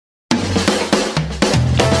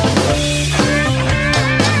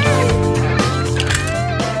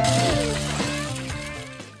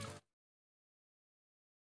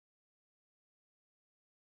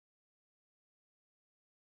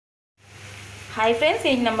Hi friends,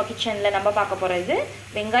 in நம்ம கிச்சன்ல நம்ம பார்க்க போறது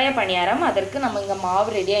வெங்காய பணியாரம். அதற்கு நம்ம இங்க மாவு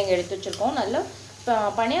ரெடியா இங்க எடுத்து வச்சிருக்கோம். நல்ல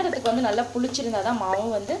பணியாரத்துக்கு வந்து நல்லா புளிச்சிருந்தா தான் மாவு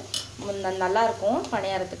வந்து நல்லா இருக்கும்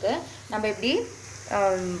பணியாரத்துக்கு. நம்ம இப்படி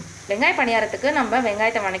வெங்காய பணியாரத்துக்கு நம்ம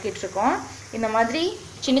வெங்காயத்தை வணக்கிட்டு இருக்கோம். இந்த மாதிரி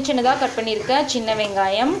சின்ன சின்னதா கட் பண்ணிருக்க சின்ன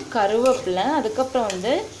வெங்காயம், கருவேப்பிலை, அதுக்கு அப்புறம்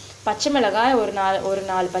வந்து பச்சை மிளகாய் ஒரு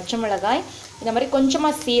நாலு பச்சை மிளகாய், இந்த மாதிரி கொஞ்சமா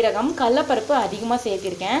சீரகம், கடலைப்பருப்பு அதிகமா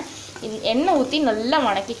சேர்த்திருக்கேன். எண்ணெய் ஊற்றி நல்லா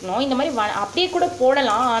வணக்கிக்கணும். இந்த மாதிரி அப்படியே கூட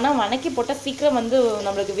போடலாம், ஆனால் வணக்கி போட்டால் சீக்கிரம் வந்து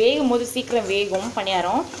நம்மளுக்கு வேகும் போது சீக்கிரம் வேகும்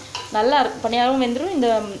பணியாரம். நல்லா பணியாரம் வெந்துடும். இந்த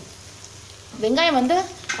வெங்காயம் வந்து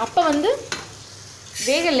அப்போ வந்து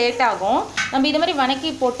வேக லேட் ஆகும். நம்ம இது மாதிரி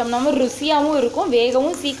வணக்கி போட்டோம்னா ருசியாகவும் இருக்கும்,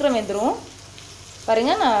 வேகவும் சீக்கிரம் வெந்துடும்.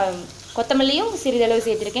 பாருங்கள், நான் கொத்தமல்லியும் சிறிதளவு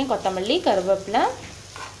சேர்த்திருக்கேன். கொத்தமல்லி, கருவேப்பிலை,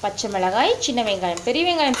 பச்சை மிளகாய், சின்ன வெங்காயம். பெரிய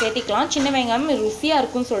வெங்காயம் சேர்த்திக்கலாம், சின்ன வெங்காயம் ருசியாக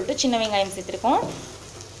இருக்கும்னு சொல்லிட்டு சின்ன வெங்காயம் சேர்த்திருக்கோம்.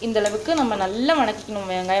 இந்த அளவுக்கு நம்ம நல்லா வணக்கிக்கணும்.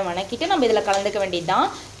 வெங்காயம் வணக்கிட்டு நம்ம இதில் கலந்துக்க வேண்டியதுதான்.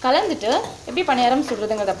 கலந்துட்டு எப்படி பணியாரம்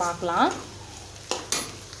சுடுறதுங்கிறத பார்க்கலாம்.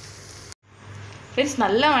 ஃப்ரெண்ட்ஸ்,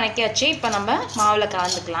 நல்லா வணக்கியாச்சு. இப்போ நம்ம மாவில்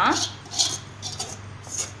கலந்துக்கலாம்.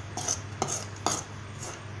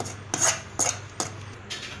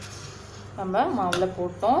 நம்ம மாவில்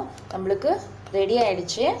போட்டோம். நம்மளுக்கு ரெடி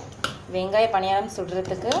ஆயிடுச்சு. வெங்காய பணியாரம்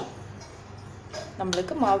சுடுறதுக்கு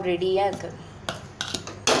நம்மளுக்கு மாவு ரெடியாக இருக்குது.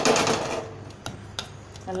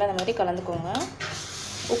 நல்லா இந்த மாதிரி கலந்துக்கோங்க.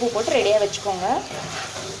 உப்பு போட்டு ரெடியாக வச்சுக்கோங்க.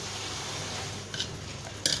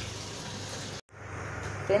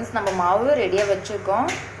 ஃப்ரெண்ட்ஸ், நம்ம மாவு ரெடியாக வச்சுருக்கோம்.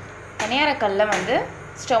 பணியார கல்லை வந்து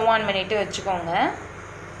ஸ்டவ் ஆன் பண்ணிவிட்டு வச்சுக்கோங்க.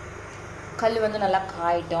 கல் வந்து நல்லா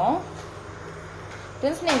காயிட்டோம்.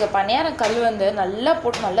 ஃப்ரெண்ட்ஸ், நீங்கள் பணியார கல் வந்து நல்லா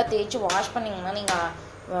போட்டு நல்லா தேய்ச்சி வாஷ் பண்ணிங்கன்னா, நீங்கள்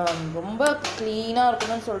ரொம்ப க்ளீனாக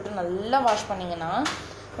இருக்கணும்னு சொல்லிட்டு நல்லா வாஷ் பண்ணிங்கன்னா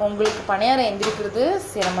உங்களுக்கு பணியாரம் எந்திரிக்கிறது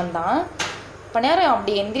சிரமம்தான். பணியாரம்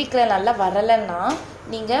அப்படி எந்திரிக்கல நல்லா வரலைன்னா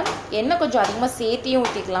நீங்கள் எண்ணெய் கொஞ்சம் அதிகமாக சேர்த்தியும்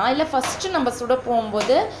ஊற்றிக்கலாம். இல்லை ஃபஸ்ட்டு நம்ம சுட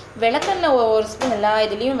போகும்போது விளக்கெண்ணெய் ஒரு ஸ்பூன் எல்லா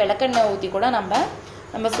இதுலேயும் விளக்கெண்ணெய் ஊற்றி கூட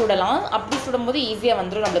நம்ம சுடலாம். அப்படி சுடும்போது ஈஸியாக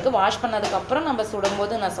வந்துடும் நம்மளுக்கு. வாஷ் பண்ணதுக்கப்புறம் நம்ம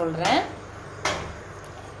சுடும்போது நான் சொல்கிறேன்.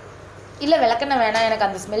 இல்லை விளக்கெண்ணெய் வேணாம், எனக்கு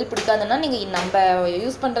அந்த ஸ்மெல் பிடிக்காதுன்னா நீங்கள் நம்ம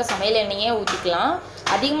யூஸ் பண்ணுற சமையல் எண்ணெயே ஊற்றிக்கலாம்.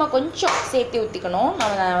 அதிகமாக கொஞ்சம் சேர்த்து ஊற்றிக்கணும்.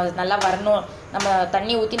 நம்ம நல்லா வரணும், நம்ம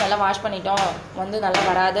தண்ணி ஊற்றி நல்லா வாஷ் பண்ணிட்டோம் வந்து நல்லா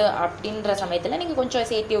வராது அப்படின்ற சமயத்தில் நீங்கள் கொஞ்சம்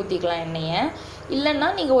சேர்த்து ஊற்றிக்கலாம் எண்ணெயை. இல்லைன்னா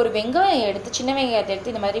நீங்கள் ஒரு வெங்காயம் எடுத்து, சின்ன வெங்காயத்தை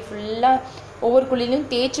எடுத்து இந்த மாதிரி ஃபுல்லாக ஒவ்வொரு குழிலையும்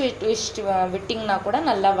தேய்ச்சி வச்சுட்டு விட்டிங்கன்னா கூட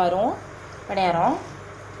நல்லா வரும் பணியாரம்.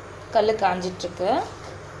 கல் காஞ்சிட்ருக்கு.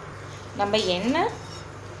 நம்ம எண்ணெய்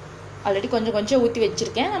ஆல்ரெடி கொஞ்சம் கொஞ்சம் ஊற்றி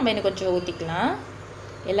வச்சுருக்கேன். நம்ம இன்னும் கொஞ்சம் ஊற்றிக்கலாம்.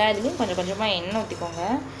 எல்லா இதுலேயும் கொஞ்சம் கொஞ்சமாக எண்ணெய் ஊற்றிக்கோங்க.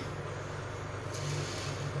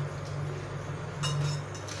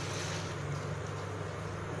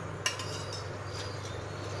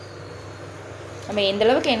 நம்ம எந்த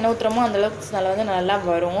அளவுக்கு எண்ணெய் ஊற்றுறோமோ அந்தளவுக்கு நல்லா வந்து நல்லா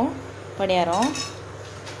வரும் பணியாரம்.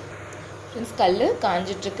 ஃப்ரெண்ட்ஸ், கல்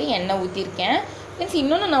காஞ்சிட்ருக்கு, எண்ணெய் ஊற்றிருக்கேன். மீன்ஸ்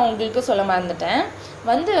இன்னொன்று நான் உங்களுக்கு சொல்ல மறந்துட்டேன்.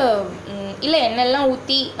 வந்து இல்லை எண்ணெய்லாம்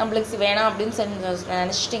ஊற்றி நம்மளுக்கு வேணாம் அப்படின்னு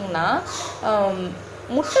நினச்சிட்டிங்கன்னா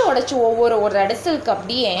முட்டை உடச்சி ஒரு அடைசலுக்கு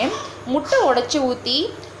அப்படியே முட்டை உடச்சி ஊற்றி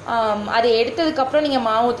அதை எடுத்ததுக்கப்புறம் நீங்கள்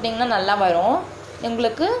மாவு ஊற்றினீங்கன்னா நல்லா வரும்.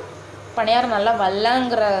 உங்களுக்கு பணியாரம் நல்லா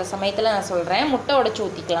வரலங்கிற சமயத்தில் நான் சொல்கிறேன், முட்டை உடச்சி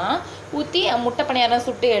ஊற்றிக்கலாம். ஊற்றி முட்டை பணியாரம்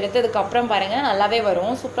சுட்டு எடுத்ததுக்கப்புறம் பாருங்கள் நல்லாவே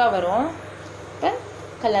வரும், சூப்பராக வரும். இப்போ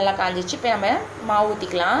கல் நல்லா காஞ்சிச்சு. இப்போ நம்ம மாவு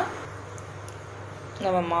ஊற்றிக்கலாம்.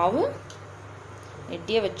 நம்ம மாவு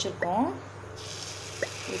ரெடியே வச்சுருக்கோம்,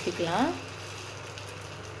 ஊற்றிக்கலாம்.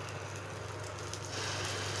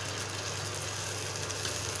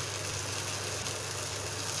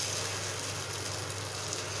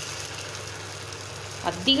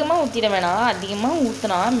 அதிகமாக ஊற்றிட வேணாம். அதிகமாக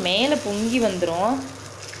ஊற்றினா மேலே பொங்கி வந்துடும்,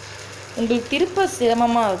 உங்களுக்கு திருப்ப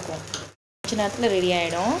சிரமமாக இருக்கும். கொஞ்ச நேரத்தில் ரெடி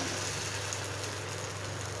ஆகிடும்.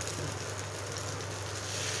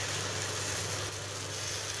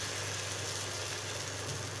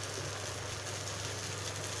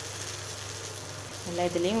 எல்லா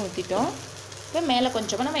இதுலேயும் ஊற்றிட்டோம். இப்போ மேலே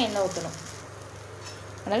கொஞ்சமாக நம்ம எண்ணெய் ஊற்றணும்.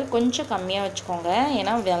 அதனால் கொஞ்சம் கம்மியாக வச்சுக்கோங்க,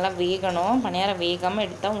 ஏன்னா நல்லா வேகணும். பணியாரம் வேகாமல்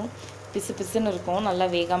எடுத்தால் பிசு பிசுன்னு இருக்கும். நல்லா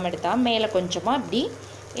வேகாமல் எடுத்தால் மேலே கொஞ்சமாக அப்படி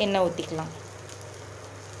எண்ணெய் ஊற்றிக்கலாம்.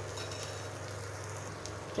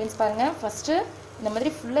 ஃப்ரெண்ட்ஸ், பாருங்கள், ஃபஸ்ட்டு இந்த மாதிரி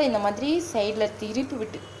ஃபுல்லாக இந்த மாதிரி சைடில் திருப்பி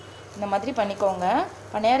விட்டு இந்த மாதிரி பண்ணிக்கோங்க.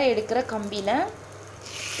 பணியாரம் எடுக்கிற கம்பியில்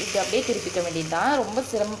இது அப்படியே திருப்பிக்க வேண்டியது தான். ரொம்ப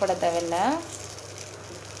சிரமப்பட தேவையில்லை.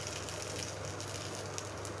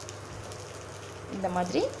 இந்த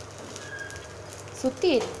மாதிரி சுற்றி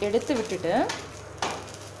எடுத்து விட்டுட்டு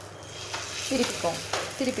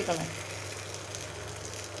திருப்பிக்கணும்.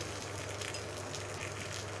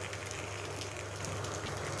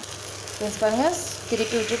 பாருங்கள்,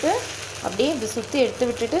 திருப்பி விட்டுட்டு அப்படியே இது சுற்றி எடுத்து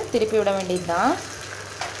விட்டுட்டு திருப்பி விட வேண்டியது தான்.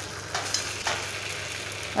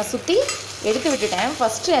 நான் சுற்றி எடுத்து விட்டுட்டேன்.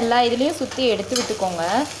 ஃபஸ்ட்டு எல்லா இதுலேயும் சுற்றி எடுத்து விட்டுக்கோங்க,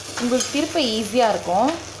 உங்களுக்கு திருப்ப ஈஸியாக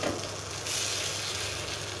இருக்கும்.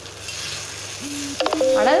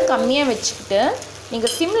 அனல் கம்மியாக வச்சுக்கிட்டு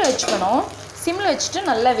நீங்கள் சிம்மில் வச்சுக்கணும். சிம்மில் வச்சுட்டு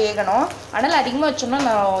நல்லா வேகணும். அனல் அதிகமாக வச்சோம்னா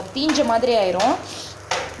நான் தீஞ்ச மாதிரி ஆயிரும்.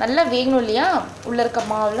 நல்லா வேகணும் இல்லையா, உள்ளே இருக்க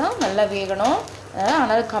மாவுலாம் நல்லா வேகணும்.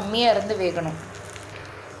 அனல் கம்மியாக இருந்து வேகணும்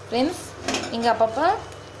ஃப்ரெண்ட்ஸ். நீங்கள் அப்பப்போ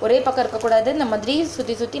ஒரே பக்கம் இருக்கக்கூடாது, இந்த மாதிரி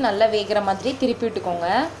சுற்றி சுற்றி நல்லா வேகிற மாதிரி திருப்பி விட்டுக்கோங்க.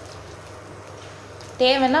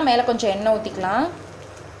 தேவைன்னா மேலே கொஞ்சம் எண்ணெய் ஊற்றிக்கலாம்.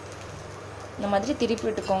 இந்த மாதிரி திருப்பி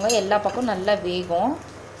விட்டுக்கோங்க, எல்லா பக்கம் நல்லா வேகும்.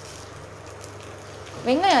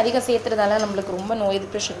 வெங்காயம் அதிகம் சேர்த்துறதால நம்மளுக்கு ரொம்ப நோய்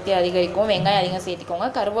எதிர்ப்பு சக்தி அதிகரிக்கும். வெங்காயம் அதிகம் சேர்த்திக்கோங்க.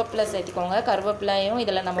 கருவேப்பிலை சேர்த்திக்கோங்க. கருவேப்பிலையும்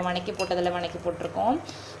இதில் நம்ம வணக்கி போட்டிருக்கோம்,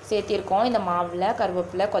 சேர்த்திருக்கோம். இந்த மாவில்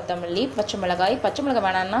கருவேப்பிலை, கொத்தமல்லி, பச்சை மிளகாய். பச்சை மிளகாய்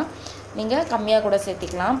வேணான்னா நீங்கள் கம்மியாக கூட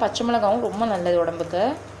சேர்த்திக்கலாம். பச்சை மிளகாயும் ரொம்ப நல்லது உடம்புக்கு.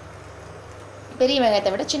 பெரிய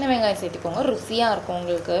வெங்காயத்தை விட சின்ன வெங்காயம் சேர்த்திக்கோங்க, ருசியாக இருக்கும்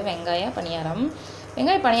உங்களுக்கு வெங்காய பணியாரம்.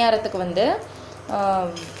 வெங்காய பணியாரத்துக்கு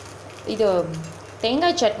இது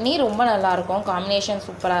தேங்காய் சட்னி ரொம்ப நல்லாயிருக்கும், காம்பினேஷன்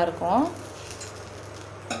சூப்பராக இருக்கும்.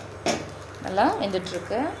 நல்லா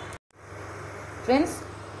வெந்துட்டுருக்கு ஃப்ரெண்ட்ஸ்.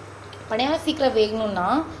 பணியாரம் சீக்கிரம் வேகணுன்னா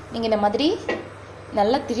நீங்கள் இந்த மாதிரி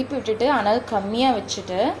நல்லா திருப்பி விட்டுட்டு அனல் கம்மியாக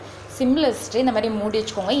வச்சுட்டு சிம்மில் வச்சுட்டு இந்த மாதிரி மூடி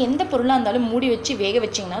வச்சுக்கோங்க. எந்த பொருளாக இருந்தாலும் மூடி வச்சு வேக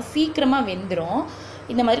வச்சிங்கன்னா சீக்கிரமாக வெந்துடும்.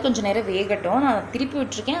 இந்த மாதிரி கொஞ்சம் நேரம் வேகட்டும். நான் திருப்பி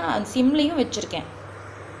விட்டுருக்கேன், சிம்லேயும் வச்சுருக்கேன்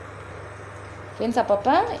ஃப்ரெண்ட்ஸ்.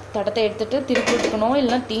 அப்பப்போ தடத்தை எடுத்துகிட்டு திருப்பி விட்டுக்கணும்,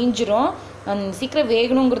 இல்லைனா தீஞ்சிரும். சீக்கிரம்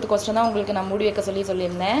வேகணுங்கிறதுக்கோசரம் தான் உங்களுக்கு நான் மூடி வைக்க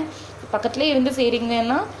சொல்லியிருந்தேன். பக்கத்துலேயே இருந்து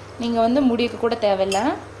செய்கிறீங்கன்னா நீங்கள் மூடி வைக்க கூட தேவையில்லை.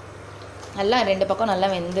 நல்லா 2 பக்கம் நல்லா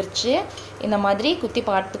வெந்துருச்சு. இந்த மாதிரி குத்தி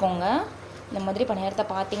பார்த்துக்கோங்க. இந்த மாதிரி பணியாரத்தை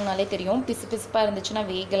பார்த்தீங்கனாலே தெரியும், பிசு பிசுப்பாக இருந்துச்சுன்னா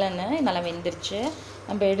வேகலைன்னு. நல்லா வெந்துருச்சு,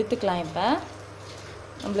 நம்ம எடுத்துக்கலாம். இப்போ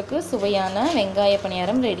நம்மளுக்கு சுவையான வெங்காய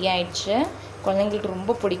பணியாரம் ரெடி ஆயிடுச்சு. குழந்தைங்களுக்கு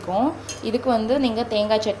ரொம்ப பிடிக்கும். இதுக்கு நீங்கள்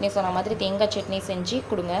தேங்காய் சட்னி சொன்ன மாதிரி தேங்காய் சட்னி செஞ்சு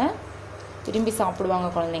கொடுங்க, விரும்பி சாப்பிடுவாங்க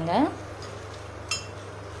குழந்தைங்க.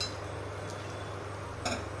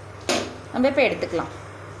 நம்ம இப்போ எடுத்துக்கலாம்.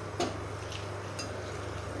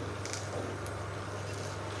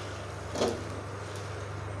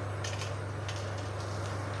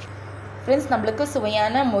 ஃப்ரெண்ட்ஸ், நம்மளுக்கு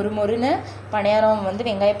சுவையான மொறுமொறுன்னு பணியாரம்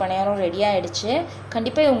வெங்காய பணியாரம் ரெடி ஆகிடுச்சு.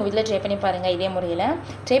 கண்டிப்பாக உங்கள் வீட்டில் ட்ரை பண்ணி பாருங்கள். இதே முறையில்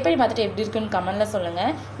ட்ரை பண்ணி பார்த்துட்டு எப்படி இருக்குன்னு கமெண்ட்டில்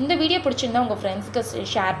சொல்லுங்கள். இந்த வீடியோ பிடிச்சிருந்தா உங்கள் ஃப்ரெண்ட்ஸுக்கு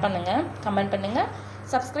ஷேர் பண்ணுங்கள், கமெண்ட் பண்ணுங்கள்,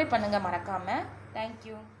 சப்ஸ்கிரைப் பண்ணுங்கள் மறக்காமல்.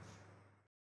 தேங்க்யூ.